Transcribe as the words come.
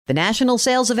The national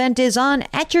sales event is on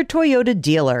at your Toyota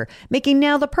dealer, making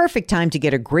now the perfect time to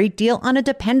get a great deal on a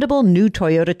dependable new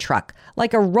Toyota truck,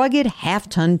 like a rugged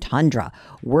half-ton Tundra.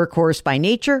 Workhorse by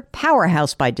nature,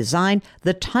 powerhouse by design,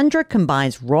 the Tundra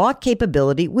combines raw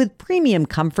capability with premium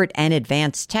comfort and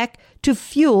advanced tech to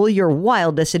fuel your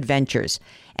wildest adventures.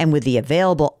 And with the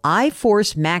available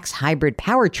iForce Max hybrid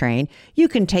powertrain, you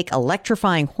can take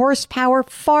electrifying horsepower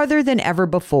farther than ever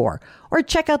before. Or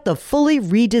check out the fully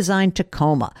redesigned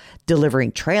Tacoma,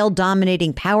 delivering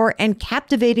trail-dominating power and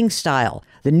captivating style.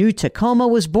 The new Tacoma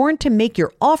was born to make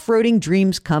your off-roading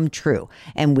dreams come true.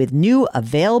 And with new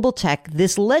available tech,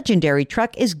 this legendary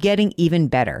truck is getting even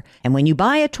better. And when you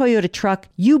buy a Toyota truck,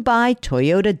 you buy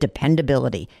Toyota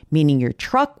dependability, meaning your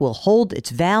truck will hold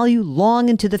its value long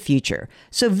into the future.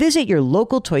 So visit your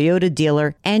local Toyota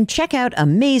dealer and check out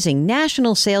amazing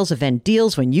national sales event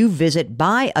deals when you visit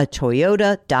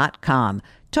buyatoyota.com.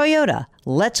 Toyota,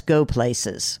 let's go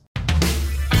places.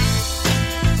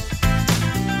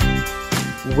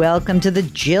 Welcome to the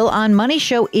Jill on Money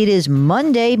Show. It is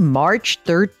Monday, March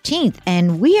 13th,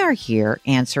 and we are here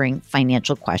answering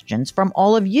financial questions from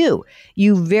all of you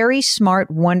very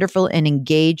smart, wonderful, and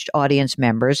engaged audience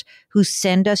members who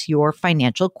send us your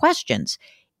financial questions.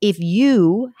 If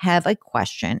you have a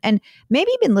question, and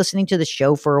maybe you've been listening to the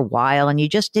show for a while and you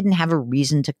just didn't have a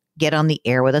reason to get on the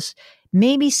air with us,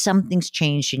 maybe something's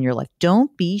changed in your life.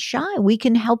 Don't be shy. We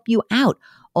can help you out.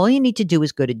 All you need to do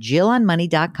is go to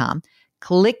jillonmoney.com,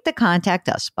 click the Contact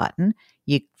Us button.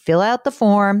 You fill out the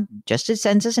form. Just it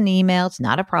sends us an email. It's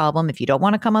not a problem. If you don't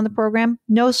want to come on the program,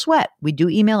 no sweat. We do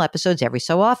email episodes every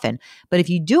so often. But if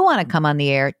you do want to come on the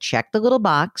air, check the little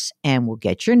box and we'll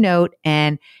get your note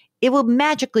and it will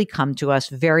magically come to us.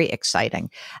 Very exciting.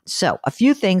 So a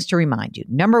few things to remind you.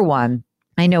 Number one,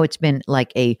 I know it's been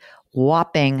like a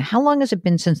whopping, how long has it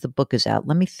been since the book is out?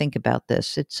 Let me think about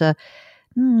this. It's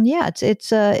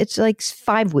like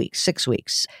 5 weeks, 6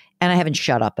 weeks. And I haven't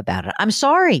shut up about it. I'm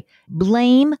sorry.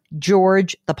 Blame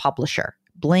George, the publisher.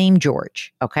 Blame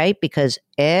George. Okay. Because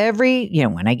every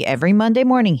Monday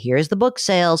morning, here's the book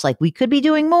sales. Like, we could be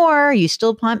doing more. Are you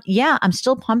still pumped? Yeah, I'm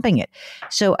still pumping it.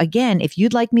 So again, if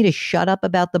you'd like me to shut up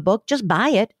about the book, just buy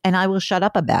it and I will shut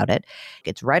up about it.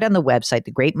 It's right on the website,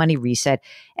 The Great Money Reset.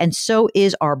 And so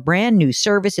is our brand new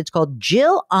service. It's called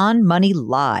Jill on Money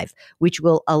Live, which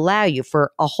will allow you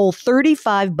for a whole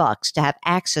 $35 to have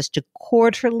access to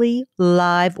quarterly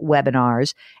live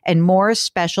webinars and more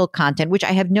special content, which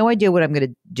I have no idea what I'm going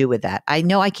to do with that. I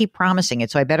know I keep promising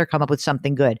it, so I better come up with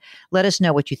something good. Let us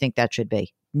know what you think that should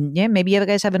be. Yeah, maybe you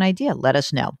guys have an idea. Let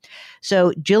us know.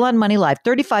 So Jill on Money Live,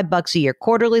 $35 a year,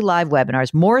 quarterly live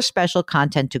webinars, more special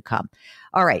content to come.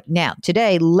 All right. Now,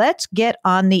 today, let's get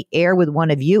on the air with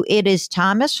one of you. It is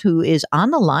Thomas, who is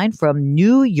on the line from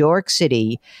New York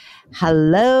City.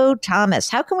 Hello, Thomas.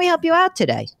 How can we help you out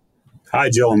today? Hi,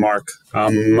 Jill and Mark.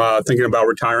 I'm thinking about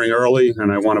retiring early,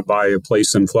 and I want to buy a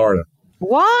place in Florida.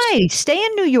 Why? Stay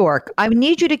in New York. I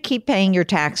need you to keep paying your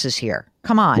taxes here.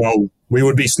 Come on. Well, we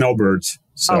would be snowbirds.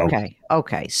 So.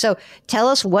 Okay. So tell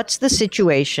us what's the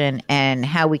situation and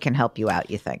how we can help you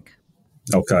out, you think?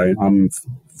 Okay. I'm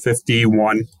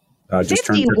 51.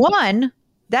 51?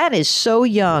 That is so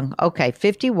young. Okay,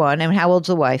 51. And how old's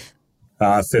the wife?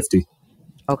 50.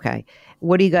 Okay.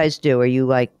 What do you guys do? Are you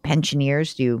like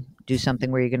pensioners? Do you do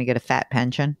something where you're going to get a fat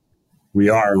pension? We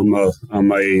are.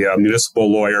 I'm a municipal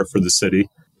lawyer for the city,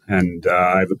 and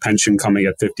I have a pension coming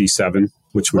at 57,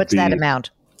 which would What's that amount?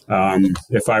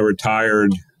 If I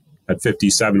retired at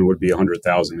 57, it would be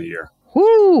 $100,000 a year.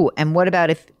 Whoo! And what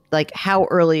about how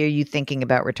early are you thinking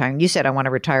about retiring? You said I want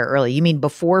to retire early. You mean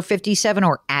before 57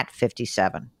 or at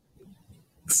 57?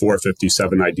 Before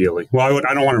 57, ideally. Well,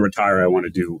 I don't want to retire. I want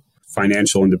to do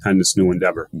financial independence, new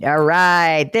endeavor. All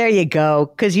right. There you go.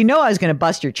 Because I was going to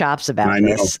bust your chops about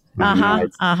this. I know.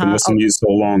 I've been listening to you so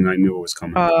long, I knew it was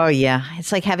coming. Oh, yeah.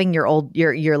 It's like having your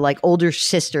older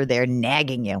sister there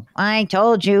nagging you. I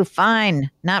told you,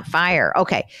 fine, not fire.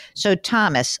 Okay. So,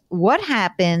 Thomas, what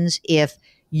happens if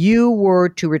you were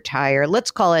to retire,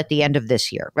 let's call it at the end of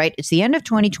this year, right? It's the end of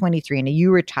 2023 and you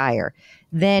retire.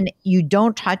 Then you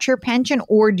don't touch your pension,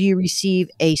 or do you receive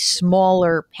a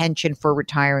smaller pension for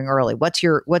retiring early? What's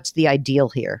the ideal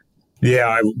here? Yeah,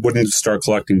 I wouldn't start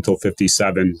collecting until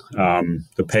 57.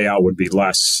 The payout would be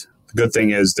less. The good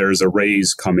thing is there's a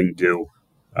raise coming due,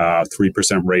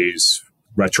 3% raise,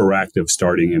 retroactive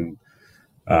starting in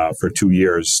for 2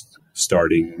 years,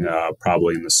 starting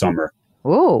probably in the summer.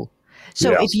 Oh,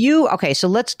 so so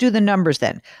let's do the numbers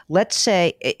then. Let's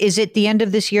say, is it the end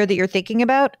of this year that you're thinking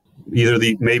about? Either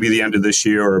maybe the end of this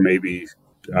year or maybe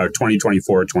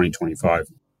 2024 or 2025.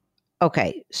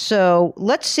 Okay, so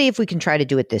let's see if we can try to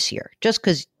do it this year, just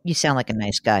because you sound like a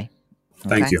nice guy.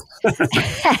 Thank you.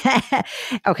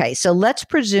 Okay, so let's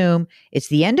presume it's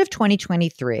the end of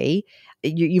 2023.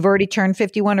 You've already turned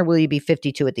 51, or will you be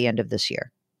 52 at the end of this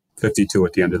year? 52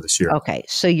 at the end of this year. Okay,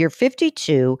 so you're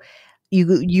 52.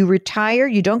 You retire,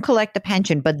 you don't collect the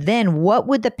pension, but then what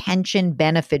would the pension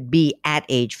benefit be at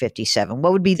age 57?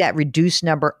 What would be that reduced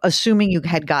number, assuming you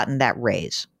had gotten that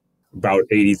raise? About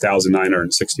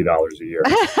 $80,960 a year.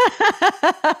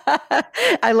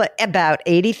 About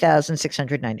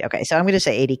 80,690. Okay, so I'm going to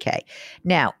say 80K.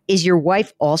 Now, is your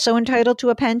wife also entitled to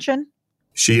a pension?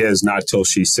 She is not till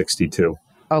she's 62.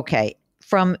 Okay,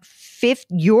 from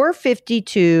you're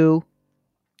 52.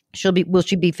 Will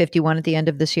she be 51 at the end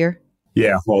of this year?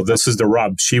 Yeah, well, this is the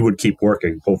rub. She would keep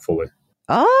working, hopefully.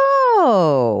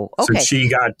 Oh, okay.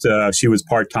 So she was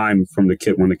part-time from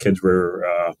when the kids were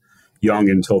young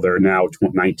until they're now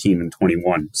 19 and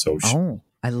 21. So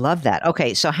I love that.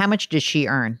 Okay, so how much does she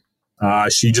earn?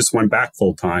 She just went back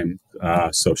full-time,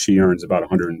 so she earns about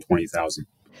 $120,000.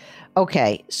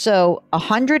 Okay, so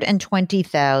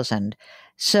 $120,000.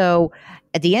 So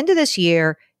at the end of this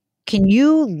year, can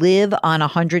you live on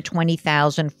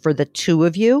 $120,000 for the two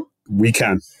of you? We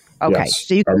can. Okay, yes.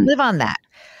 So you can live on that.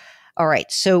 All right.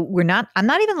 So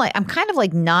I'm kind of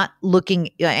like not looking,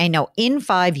 I know in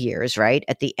 5 years, right?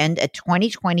 At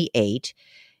 2028,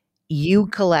 you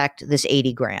collect this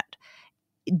 80 grand.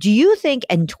 Do you think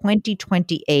in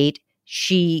 2028,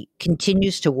 she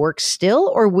continues to work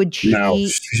still, or would she? No,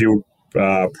 she would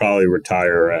probably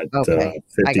retire at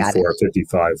 54,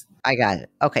 55. I got it.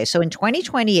 Okay. So in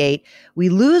 2028, we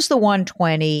lose the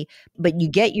 120, but you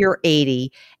get your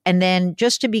 80. And then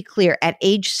just to be clear, at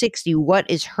age 60, what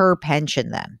is her pension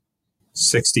then?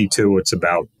 62, it's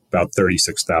about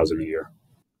 $36,000 a year.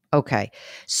 Okay.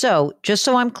 So just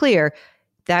so I'm clear,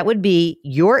 that would be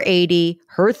your 80,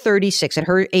 her 36 at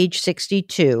her age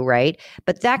 62, right?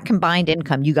 But that combined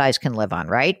income you guys can live on,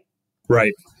 right?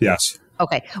 Right. Yes.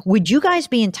 Okay. Would you guys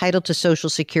be entitled to Social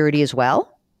Security as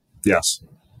well? Yes.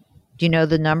 Do you know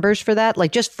the numbers for that?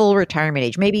 Like just full retirement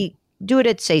age. Maybe do it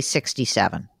at, say,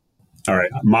 67. All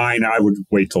right. Mine, I would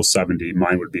wait till 70.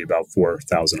 Mine would be about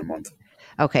 $4,000 a month.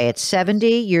 Okay. At 70,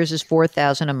 yours is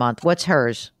 $4,000 a month. What's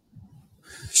hers?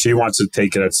 She wants to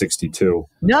take it at 62.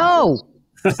 No.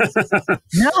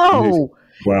 No.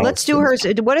 Well, let's do hers.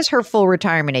 What is her full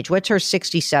retirement age? What's her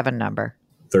 67 number?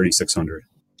 3,600.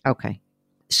 Okay.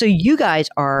 So you guys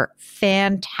are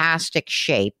fantastic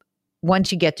shape.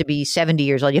 Once you get to be 70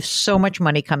 years old, you have so much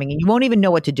money coming in. You won't even know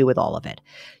what to do with all of it.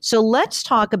 So let's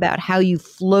talk about how you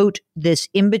float this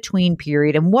in-between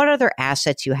period and what other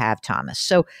assets you have, Thomas.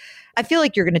 So I feel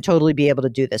like you're going to totally be able to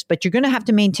do this, but you're going to have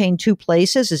to maintain two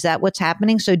places. Is that what's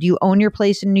happening? So do you own your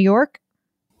place in New York?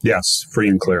 Yes, free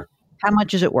and clear. How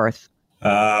much is it worth?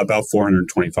 About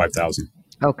 $425,000.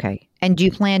 Okay. And do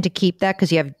you plan to keep that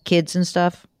because you have kids and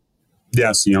stuff?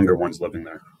 Yes, the younger one's living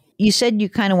there. You said you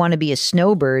kind of want to be a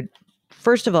snowbird.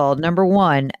 First of all, number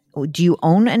one, do you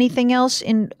own anything else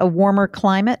in a warmer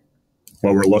climate?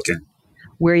 Well, we're looking.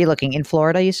 Where are you looking? In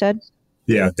Florida, you said?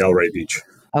 Yeah, Delray Beach.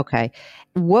 Okay.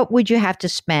 What would you have to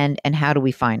spend and how do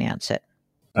we finance it?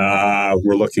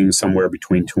 We're looking somewhere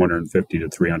between $250,000 to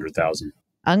 $300,000.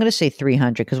 I'm going to say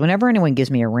 300 because whenever anyone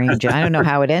gives me a range, I don't know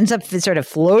how it ends up sort of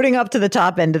floating up to the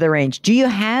top end of the range. Do you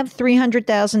have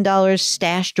 $300,000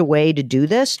 stashed away to do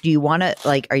this? Do you want to,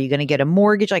 are you going to get a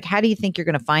mortgage? How do you think you're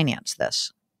going to finance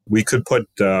this? We could put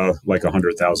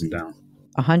 $100,000 down.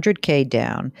 100K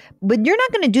down. But you're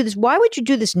not going to do this. Why would you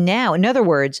do this now? In other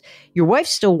words, your wife's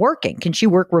still working. Can she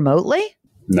work remotely?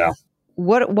 No.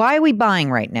 Why are we buying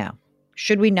right now?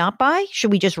 Should we not buy?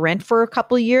 Should we just rent for a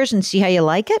couple of years and see how you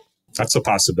like it? That's a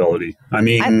possibility. I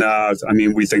mean,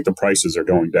 we think the prices are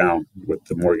going down with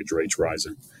the mortgage rates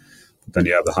rising. But then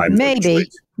you have the high mortgage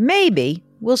rates. Maybe.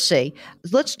 We'll see.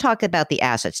 Let's talk about the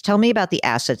assets. Tell me about the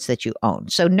assets that you own.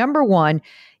 So number one,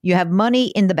 you have money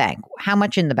in the bank. How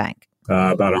much in the bank?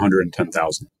 About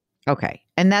 $110,000. Okay.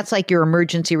 And that's like your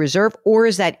emergency reserve, or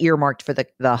is that earmarked for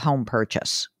the home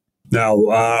purchase?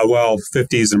 No.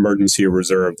 50 is emergency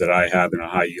reserve that I have in a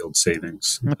high yield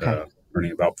savings. Okay.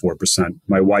 Earning about 4%.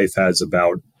 My wife has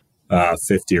about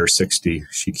 50 or 60.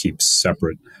 She keeps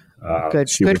separate. Good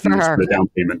for her. The down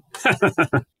payment.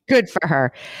 Good for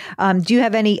her. Do you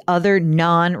have any other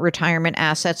non-retirement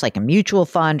assets like a mutual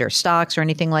fund or stocks or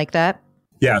anything like that?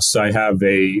 Yes, I have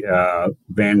a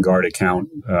Vanguard account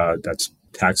that's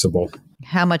taxable.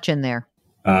 How much in there?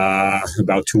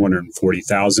 About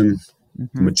 $240,000.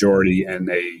 The majority in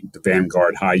the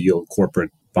Vanguard high yield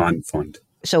corporate bond fund.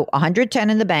 So 110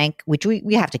 in the bank, which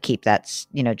we have to keep. That's,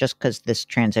 just because this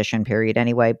transition period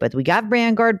anyway. But we got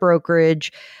Vanguard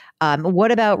brokerage.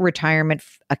 What about retirement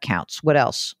accounts? What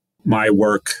else? My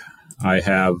work, I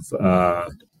have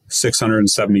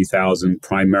 670,000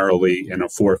 primarily in a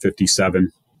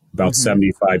 457, about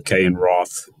 75K in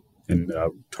Roth and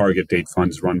target date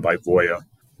funds run by Voya.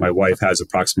 My wife has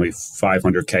approximately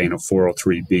 500K in a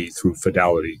 403B through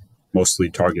Fidelity, mostly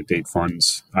target date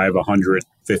funds. I have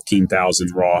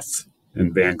 115,000 Roth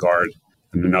in Vanguard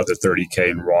and another 30K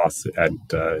in Roth at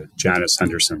Janus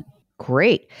Henderson.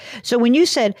 Great. So when you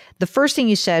said, the first thing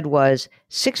you said was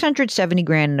 670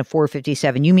 grand in a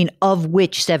 457, you mean of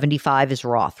which 75 is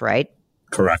Roth, right?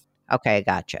 Correct. Okay, I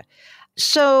gotcha.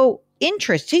 So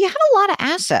interest. So you have a lot of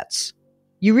assets.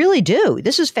 You really do.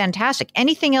 This is fantastic.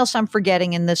 Anything else I'm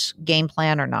forgetting in this game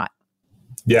plan or not?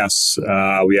 Yes.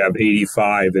 We have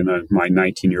 85 in my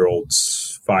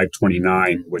 19-year-old's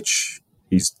 529, which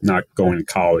he's not going to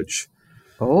college.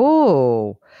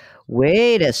 Oh,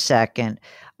 wait a second.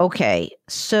 Okay,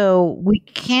 so we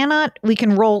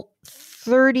can roll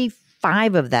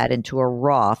 35 of that into a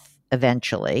Roth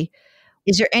eventually.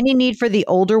 Is there any need for the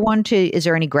older one is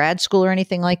there any grad school or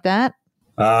anything like that?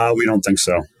 We don't think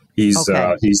so. He's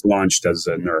Okay. He's launched as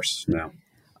a nurse now.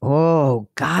 Oh,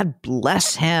 God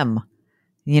bless him.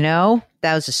 That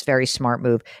was a very smart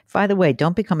move. By the way,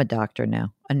 don't become a doctor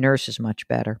now. A nurse is much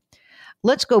better.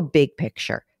 Let's go big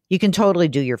picture. You can totally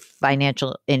do your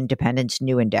financial independence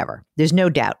new endeavor. There's no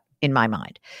doubt in my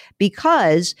mind,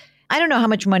 because I don't know how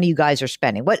much money you guys are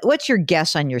spending. What's your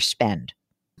guess on your spend?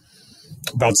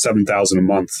 About $7,000 a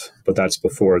month, but that's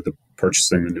before the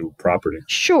purchasing the new property.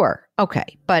 Sure.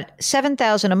 Okay. But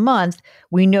 $7,000 a month,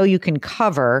 we know you can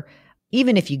cover,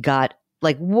 even if you got,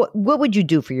 like, what would you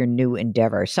do for your new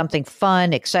endeavor? Something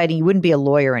fun, exciting. You wouldn't be a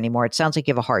lawyer anymore. It sounds like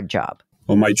you have a hard job.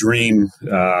 Well, my dream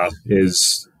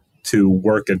is to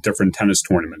work at different tennis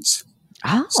tournaments.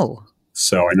 Oh.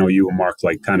 So I know you and Mark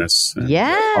like tennis.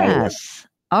 Yes.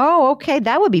 Oh, okay.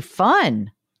 That would be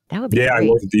fun. That would be great. I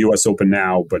work at the U.S. Open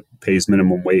now, but pays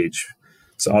minimum wage.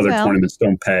 So other tournaments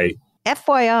don't pay.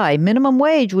 FYI, minimum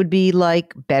wage would be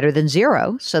like better than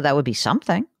zero. So that would be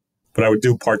something. But I would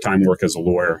do part-time work as a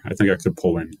lawyer. I think I could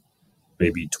pull in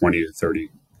maybe 20 to 30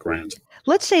 grand.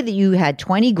 Let's say that you had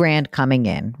 20 grand coming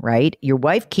in, right? Your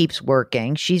wife keeps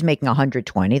working. She's making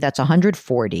 120. That's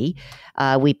 140.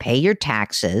 We pay your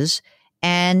taxes.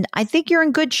 And I think you're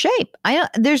in good shape.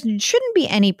 There shouldn't be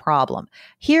any problem.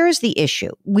 Here's the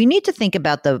issue. We need to think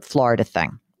about the Florida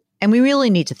thing. And we really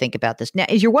need to think about this. Now,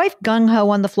 is your wife gung-ho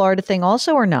on the Florida thing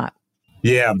also or not?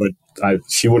 Yeah, but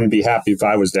she wouldn't be happy if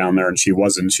I was down there and she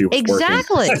wasn't. She was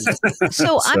exactly.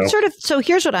 working. So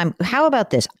here's how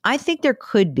about this? I think there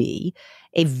could be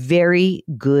a very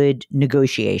good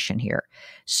negotiation here.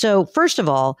 So first of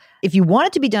all, if you want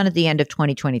it to be done at the end of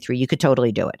 2023, you could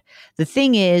totally do it. The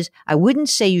thing is, I wouldn't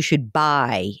say you should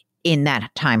buy in that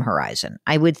time horizon.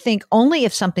 I would think only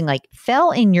if something like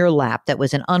fell in your lap that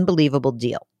was an unbelievable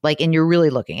deal, and you're really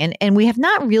looking. And we have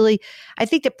not really, I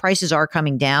think that prices are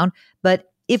coming down, but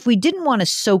if we didn't want to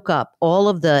soak up all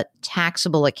of the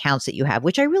taxable accounts that you have,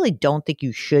 which I really don't think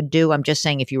you should do, I'm just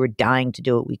saying if you were dying to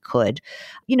do it, we could,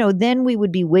 then we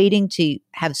would be waiting to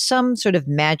have some sort of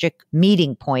magic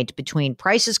meeting point between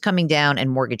prices coming down and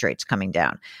mortgage rates coming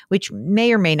down, which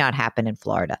may or may not happen in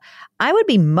Florida. I would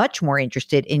be much more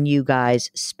interested in you guys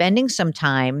spending some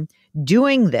time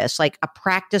doing this, like a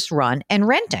practice run and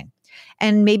renting.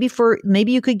 And maybe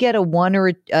you could get a one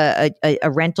or a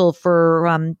rental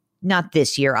for, not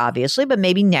this year, obviously, but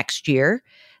maybe next year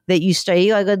that you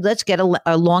stay, let's get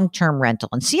a long-term rental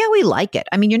and see how we like it.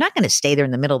 I mean, you're not going to stay there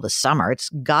in the middle of the summer. It's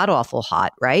god-awful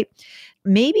hot, right?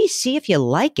 Maybe see if you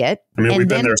like it. I mean, we've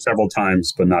been there several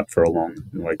times, but not for a long,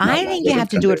 I think you have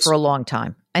to do it for a long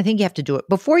time. I think you have to do it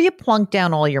before you plunk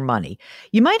down all your money.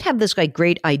 You might have this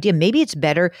great idea. Maybe it's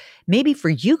better. Maybe for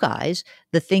you guys,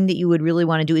 the thing that you would really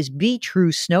want to do is be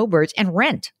true snowbirds and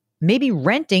rent. Maybe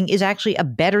renting is actually a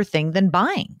better thing than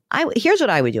buying. Here's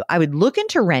what I would do. I would look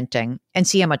into renting and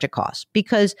see how much it costs,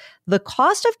 because the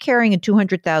cost of carrying a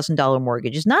 $200,000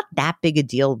 mortgage is not that big a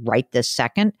deal right this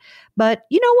second. But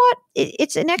you know what?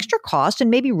 It's an extra cost, and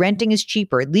maybe renting is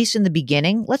cheaper, at least in the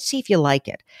beginning. Let's see if you like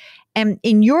it. And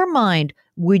in your mind,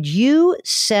 would you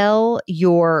sell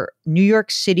your New York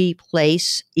City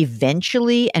place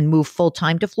eventually and move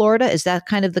full-time to Florida? Is that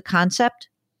kind of the concept?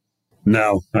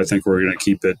 No, I think we're going to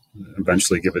keep it,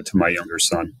 eventually give it to my younger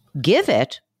son. Give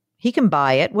it? He can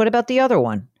buy it. What about the other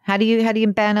one? How do you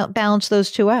balance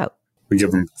those two out? We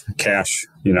give him cash.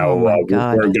 Oh my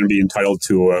God. We're going to be entitled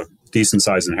to a decent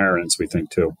sized inheritance, we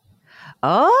think, too.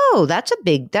 Oh, that's a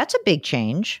big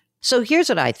change. So here's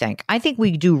what I think. I think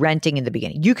we do renting in the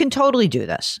beginning. You can totally do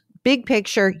this. Big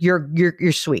picture,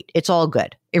 you're sweet. It's all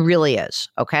good. It really is.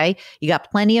 Okay. You got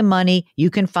plenty of money.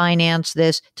 You can finance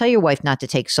this. Tell your wife not to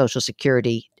take Social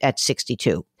Security at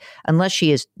 62, unless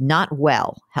she is not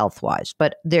well health wise.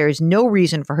 But there's no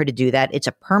reason for her to do that. It's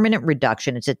a permanent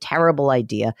reduction. It's a terrible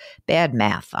idea. Bad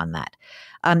math on that.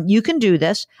 You can do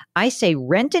this. I say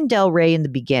rent in Delray in the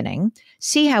beginning,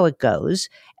 see how it goes.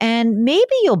 And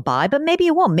maybe you'll buy, but maybe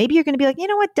you won't. Maybe you're going to be like, you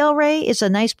know what, Delray is a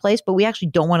nice place, but we actually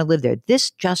don't want to live there. This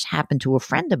just happened to a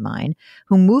friend of mine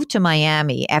who moved to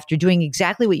Miami after doing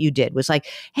exactly what you did. Was like,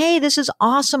 hey, this is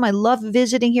awesome. I love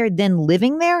visiting here. Then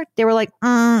living there, they were like,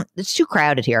 it's too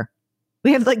crowded here.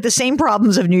 We have like the same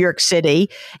problems of New York City.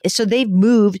 So they've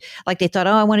moved, like they thought,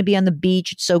 oh, I want to be on the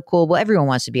beach. It's so cool. Well, everyone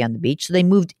wants to be on the beach. So they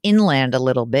moved inland a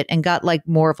little bit and got like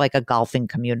more of like a golfing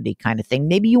community kind of thing.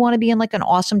 Maybe you want to be in like an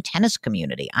awesome tennis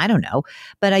community. I don't know.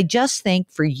 But I just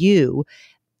think for you,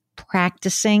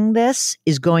 practicing this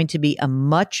is going to be a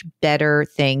much better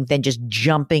thing than just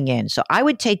jumping in. So I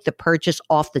would take the purchase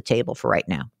off the table for right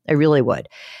now. I really would.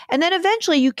 And then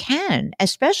eventually you can,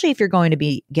 especially if you're going to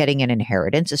be getting an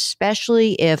inheritance,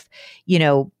 especially if, you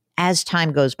know, as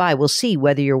time goes by, we'll see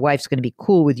whether your wife's going to be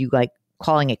cool with you like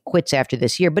calling it quits after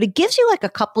this year. But it gives you like a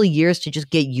couple of years to just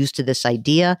get used to this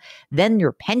idea. Then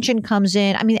your pension comes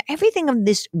in. I mean, everything of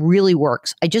this really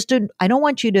works. I don't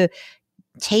want you to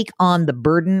take on the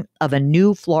burden of a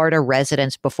new Florida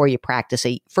residence before you practice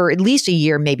for at least a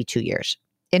year, maybe 2 years.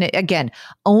 And again,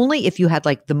 only if you had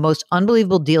like the most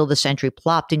unbelievable deal of the century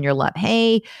plopped in your lap.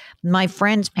 Hey, my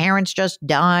friend's parents just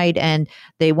died and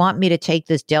they want me to take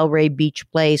this Delray Beach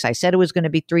place. I said it was going to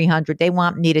be $300. They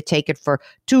want me to take it for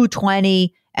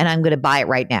 $220 and I'm going to buy it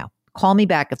right now. Call me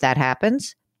back if that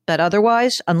happens. But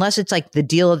otherwise, unless it's like the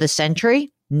deal of the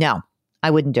century, no,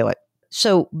 I wouldn't do it.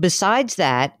 So besides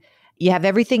that, you have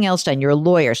everything else done. You're a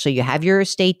lawyer, so you have your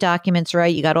estate documents,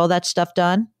 right? You got all that stuff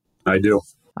done? I do.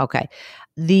 Okay.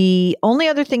 The only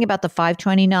other thing about the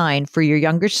 529 for your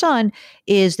younger son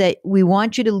is that we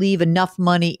want you to leave enough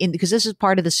money in, because this is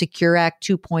part of the Secure Act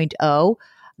 2.0,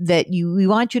 that we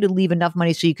want you to leave enough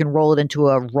money so you can roll it into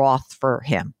a Roth for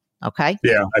him. Okay?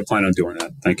 Yeah, I plan on doing that.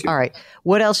 Thank you. All right.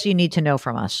 What else do you need to know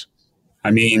from us? I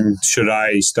mean, should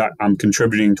I start? I'm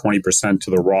contributing 20%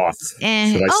 to the Roth. Should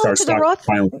I start to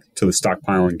the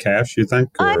stockpiling cash, you think?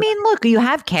 Or? I mean, look, you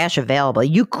have cash available.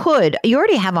 You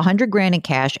already have $100,000 in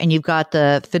cash and you've got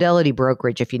the Fidelity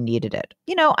brokerage if you needed it.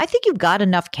 You know, I think you've got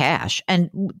enough cash. And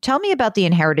tell me about the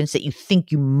inheritance that you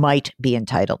think you might be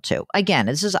entitled to.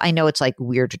 Again, I know it's like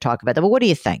weird to talk about that, but what do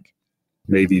you think?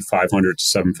 Maybe 500 to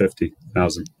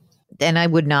 750,000. Then I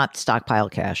would not stockpile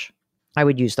cash. I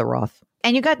would use the Roth.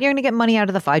 And you're going to get money out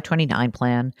of the 529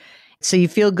 plan. So you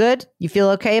feel good? You feel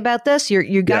okay about this?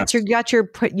 You've got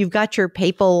your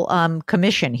papal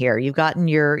commission here. You've gotten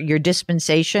your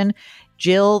dispensation.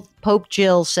 Pope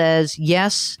Jill says,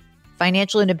 yes,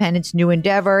 financial independence, new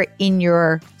endeavor in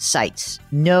your sights.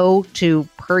 No to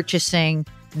purchasing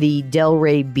the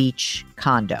Delray Beach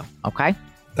condo. Okay?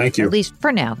 Thank you. At least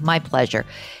for now. My pleasure.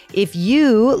 If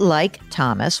you, like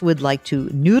Thomas, would like to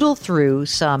noodle through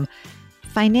some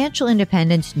financial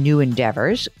independence new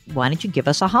endeavors, why don't you give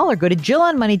us a holler? Go to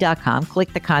JillOnMoney.com,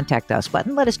 click the Contact Us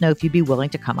button. Let us know if you'd be willing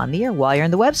to come on the air. While you're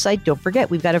on the website, don't forget,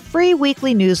 we've got a free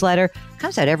weekly newsletter. It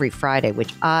comes out every Friday,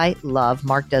 which I love.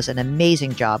 Mark does an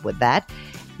amazing job with that.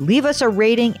 Leave us a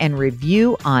rating and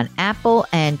review on Apple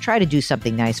and try to do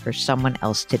something nice for someone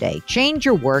else today. Change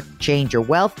your work, change your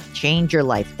wealth, change your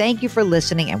life. Thank you for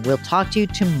listening, and we'll talk to you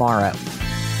tomorrow.